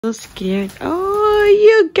So scared. Oh,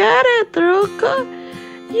 you got it, Rocco.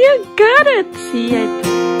 You got it. See it.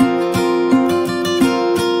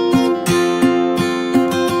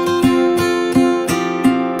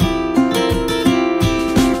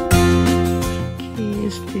 Okay,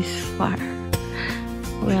 is this far?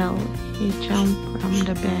 Well, he jumped from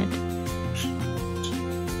the bed.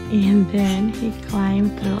 And then he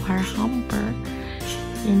climbed through our hamper.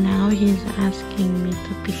 And now he's asking me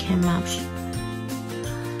to pick him up.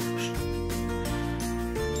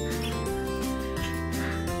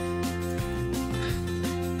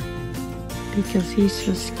 Because he's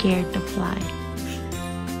so scared to fly.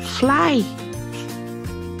 Fly!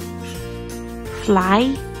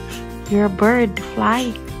 Fly! You're a bird.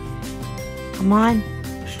 Fly! Come on.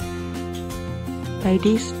 By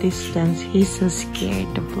this distance, he's so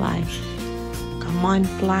scared to fly. Come on,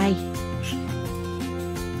 fly.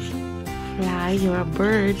 Fly, you're a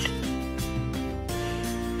bird.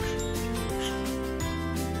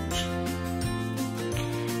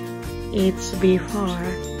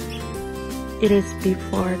 It is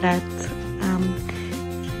before that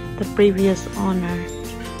the previous owner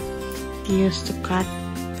used to cut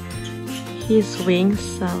his wings,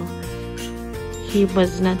 so he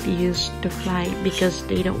was not used to fly because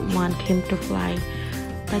they don't want him to fly.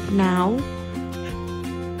 But now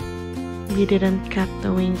we didn't cut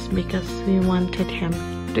the wings because we wanted him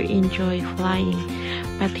to enjoy flying,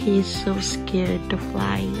 but he's so scared to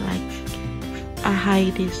fly like a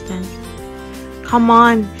high distance. Come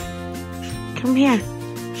on, come here.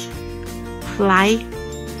 Fly.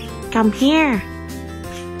 Come here.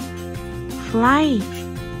 Fly.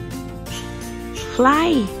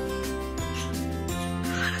 Fly.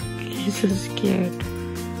 He's so scared.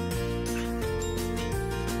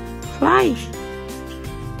 Fly.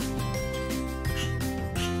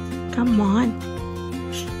 Come on.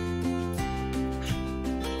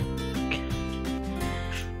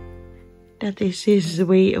 That is his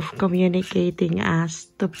way of communicating us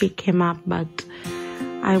to pick him up, but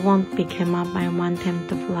I won't pick him up. I want him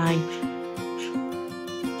to fly.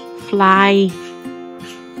 Fly.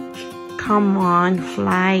 Come on,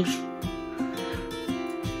 fly.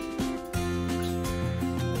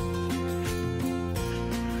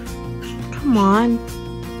 Come on.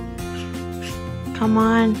 Come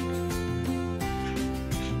on.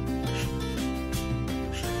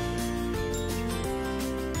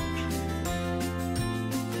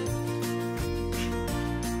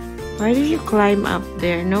 Why did you climb up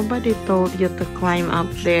there? Nobody told you to climb up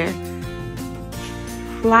there.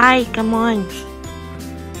 Fly, come on.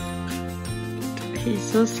 He's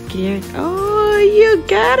so scared. Oh, you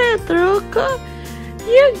got it, Rocco.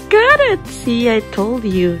 You got it. See, I told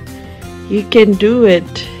you. You can do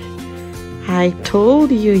it. I told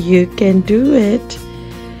you you can do it.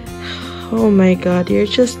 Oh my God, you're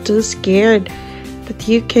just too scared. But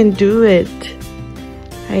you can do it.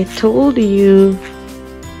 I told you.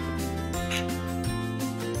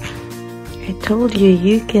 I told you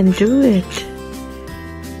you can do it.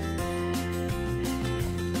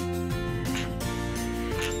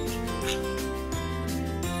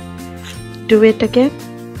 Do it again.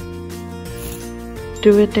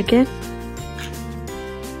 Do it again.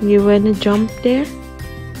 You wanna jump there?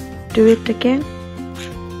 Do it again.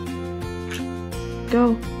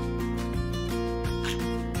 Go.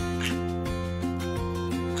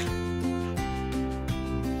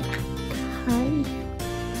 Hi.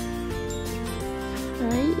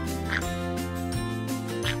 Hi.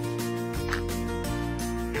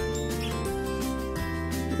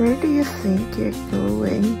 Where do you think you're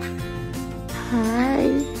going? Hi.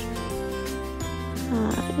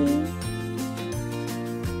 Hi.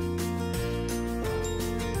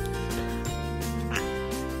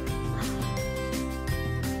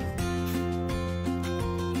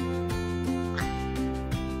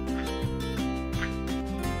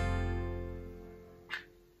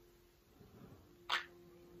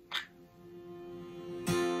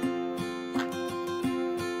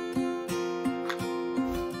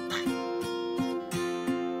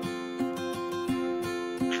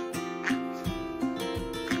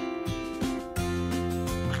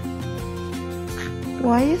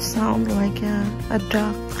 Why you sound like a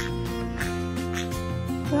duck?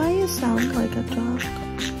 Why you sound like a duck?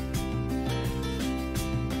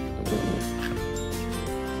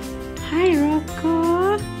 Hi,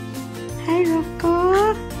 Rocco. Hi,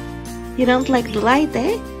 Rocco. You don't like the light,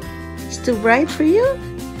 eh? It's too bright for you?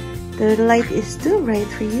 The light is too bright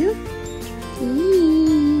for you?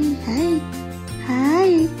 Eee, hi.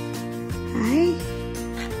 Hi. Hi.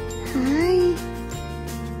 Hi.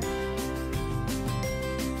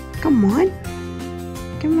 Come on.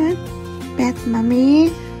 Come on. Pet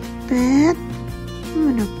mommy. Pet.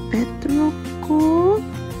 I'm gonna pet Rocco.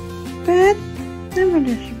 Pet. I'm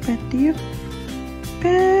gonna pet you.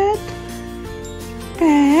 Pet.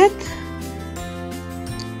 Pet.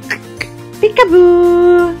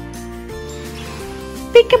 Peekaboo.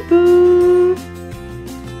 Peekaboo.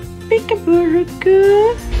 Peekaboo, Rocco.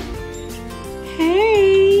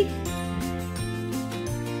 Hey.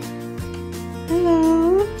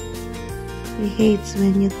 Hello. He hates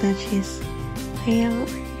when you touch his tail.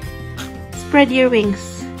 Spread your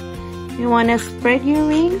wings. You wanna spread your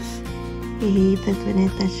wings? He hates it when I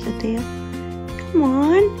touch the tail. Come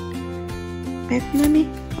on. Pet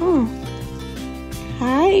mommy. Oh.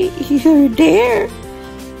 Hi, you're there.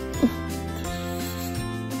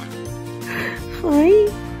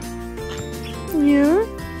 Hi. Yeah.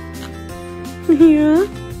 Yeah.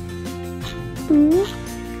 Mm.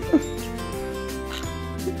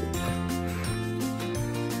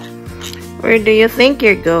 Where do you think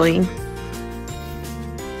you're going?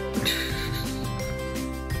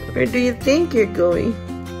 Where do you think you're going?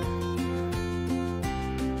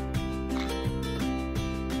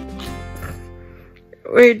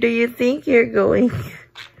 Where do you think you're going?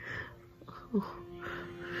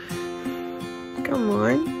 Come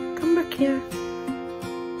on, come back here.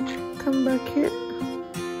 Come back here.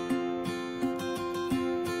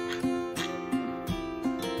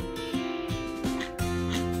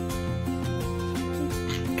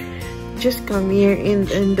 Just come here in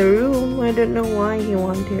the room. I don't know why he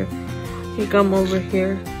want here. He come over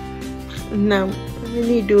here. Now, when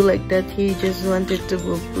he do like that, he just wanted to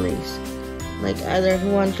go place. Like other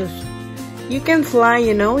who want to. You can fly,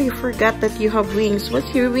 you know. You forgot that you have wings.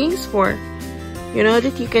 What's your wings for? You know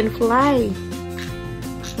that you can fly.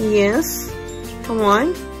 Yes. Come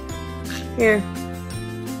on. Here.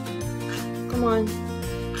 Come on.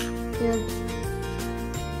 Here.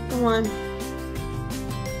 Come on.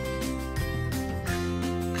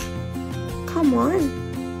 Come on.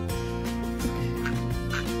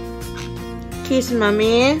 Kiss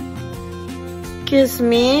mommy. Kiss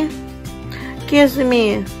me. Kiss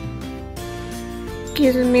me.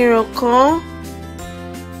 Kiss me, Rocco.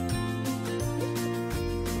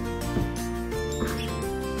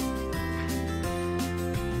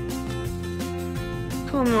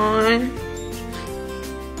 Come on.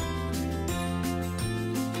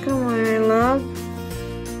 Come on, my love.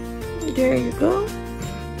 There you go.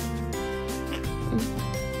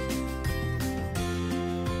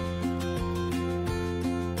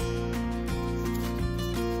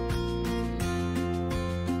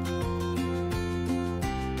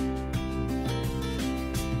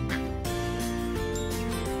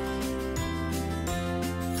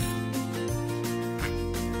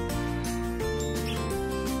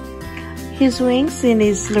 His wings and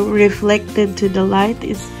is reflected to the light.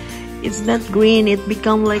 It's not green, it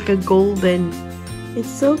become like a golden. It's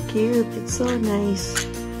so cute, it's so nice.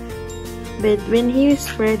 But when he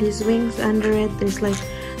spread his wings under it, there's like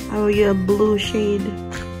a blue shade.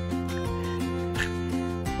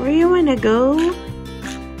 Where you wanna go?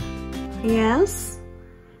 Yes?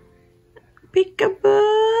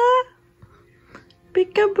 Peekaboo!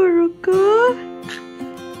 Peekaboo, Rocco!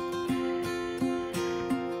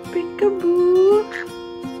 Peekaboo!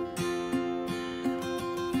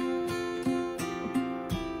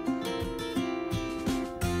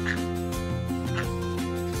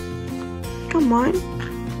 Come on.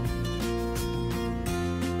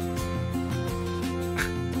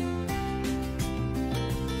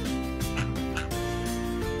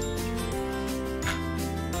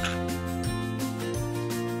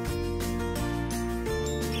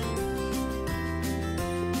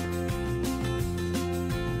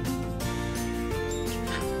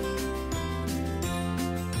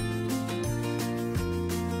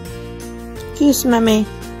 Kiss mommy.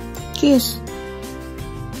 Kiss.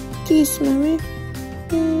 Kiss mommy.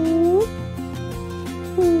 Ooh.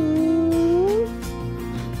 Ooh.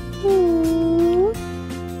 Ooh.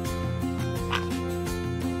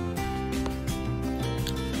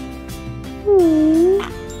 Ooh.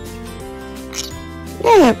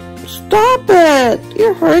 Yeah, stop it.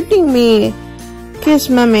 You're hurting me. Kiss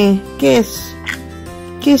mommy. Kiss.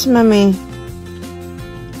 Kiss mommy.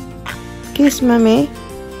 Kiss mommy.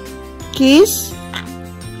 Kiss,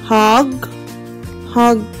 hug,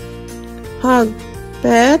 hug, hug,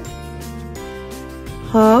 pet,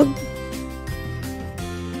 hug,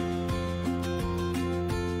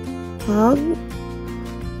 hug.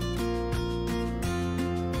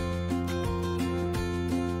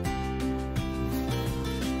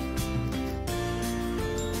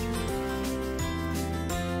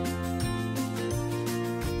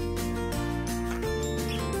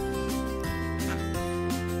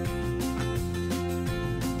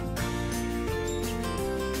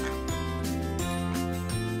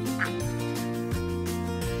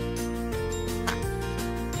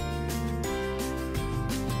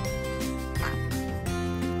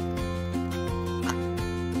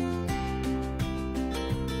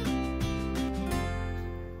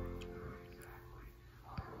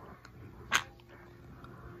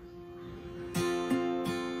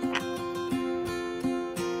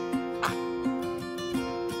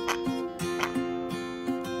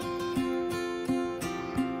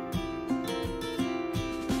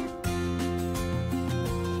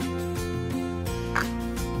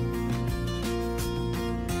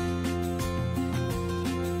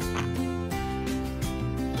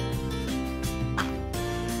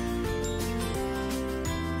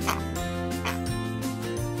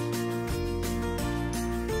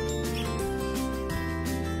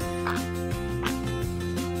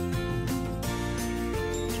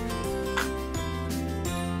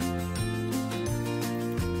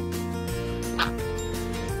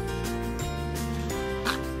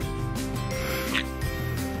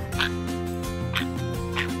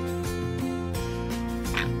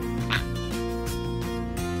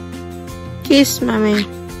 Kiss, mommy.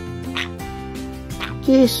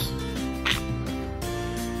 Kiss.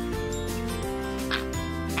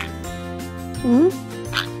 Hmm?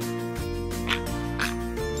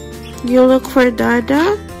 You look for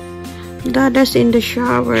Dada? Dada's in the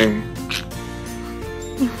shower.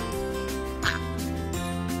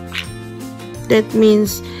 That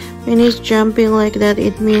means when he's jumping like that,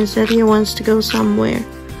 it means that he wants to go somewhere.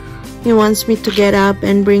 He wants me to get up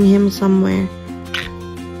and bring him somewhere.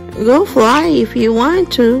 Go fly if you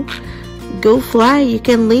want to. Go fly. You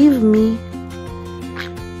can leave me.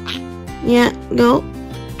 Yeah, go.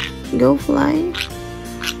 Go fly.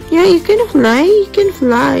 Yeah, you can fly. You can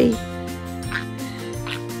fly.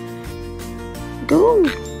 Go.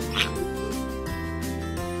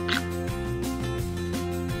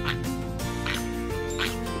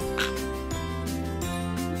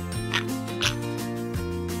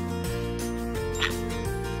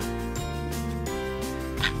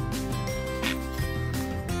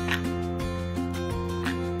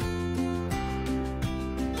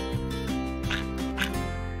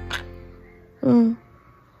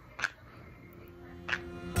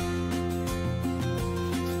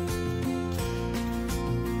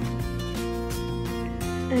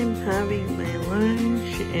 I'm having my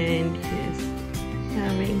lunch and he's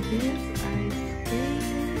having his ice cream.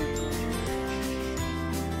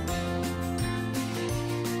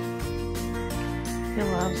 He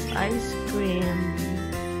loves ice cream.